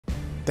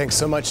Thanks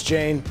so much,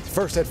 Jane.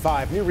 First at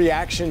 5, new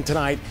reaction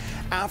tonight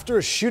after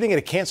a shooting at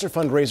a cancer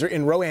fundraiser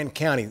in Rowan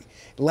County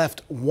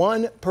left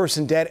one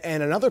person dead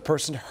and another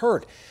person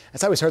hurt.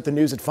 That's how we start the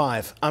news at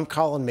 5. I'm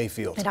Colin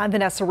Mayfield. And I'm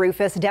Vanessa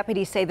Rufus.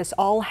 Deputies say this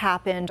all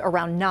happened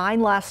around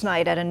 9 last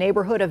night at a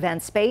neighborhood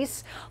event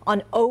space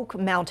on Oak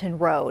Mountain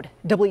Road.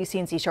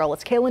 WCNC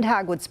Charlotte's Kaylin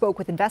Hagwood spoke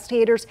with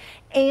investigators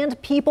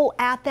and people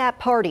at that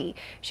party.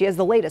 She has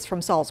the latest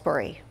from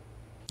Salisbury.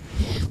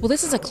 Well,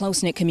 this is a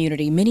close-knit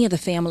community. Many of the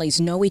families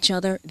know each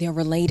other. They're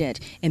related.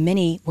 And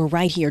many were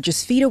right here,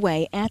 just feet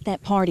away at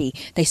that party.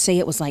 They say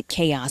it was like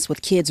chaos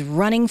with kids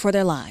running for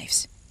their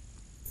lives.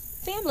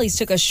 Families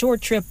took a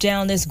short trip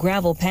down this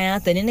gravel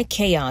path and into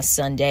chaos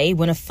Sunday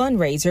when a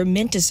fundraiser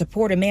meant to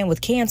support a man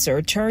with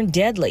cancer turned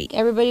deadly.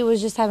 Everybody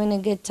was just having a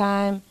good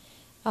time.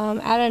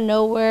 Out of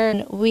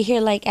nowhere, we hear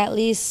like at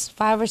least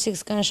 5 or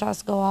 6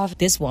 gunshots go off.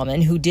 This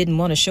woman, who didn't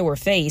want to show her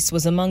face,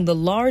 was among the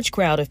large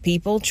crowd of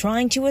people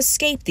trying to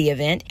escape the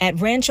event at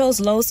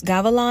Ranchos Los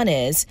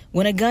Gavilanes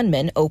when a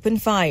gunman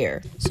opened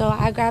fire. So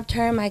I grabbed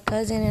her and my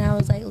cousin and I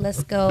was like,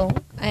 let's go.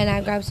 And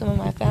I grabbed some of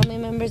my family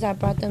members. I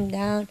brought them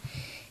down.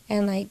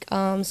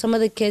 And some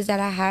of the kids that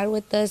I had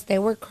with us, they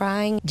were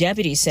crying.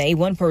 Deputies say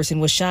one person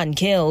was shot and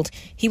killed.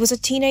 He was a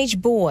teenage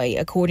boy,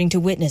 according to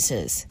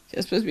witnesses.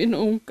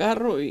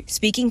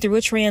 Speaking through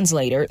a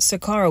translator,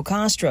 Socorro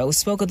Castro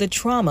spoke of the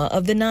trauma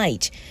of the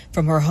night.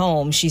 From her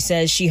home, she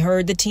says she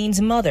heard the teen's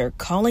mother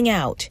calling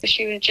out.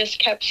 She just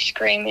kept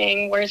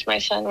screaming, "Where's my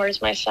son?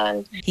 Where's my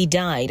son?" He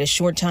died a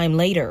short time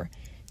later.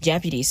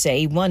 Deputies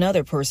say one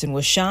other person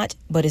was shot,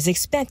 but is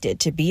expected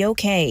to be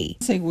okay.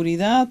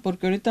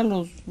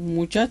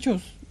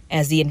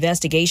 As the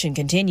investigation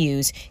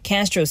continues,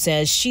 Castro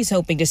says she's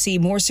hoping to see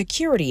more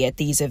security at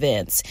these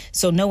events,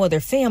 so no other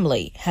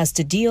family has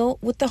to deal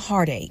with the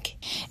heartache.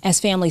 As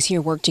families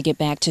here work to get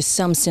back to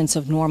some sense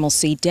of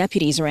normalcy,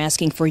 deputies are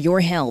asking for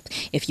your help.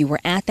 If you were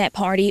at that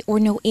party or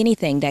know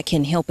anything that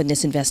can help in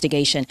this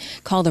investigation,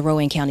 call the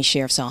Rowan County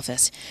Sheriff's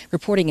Office.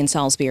 Reporting in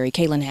Salisbury,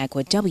 Kaylin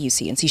Hagwood,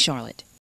 WCNC Charlotte.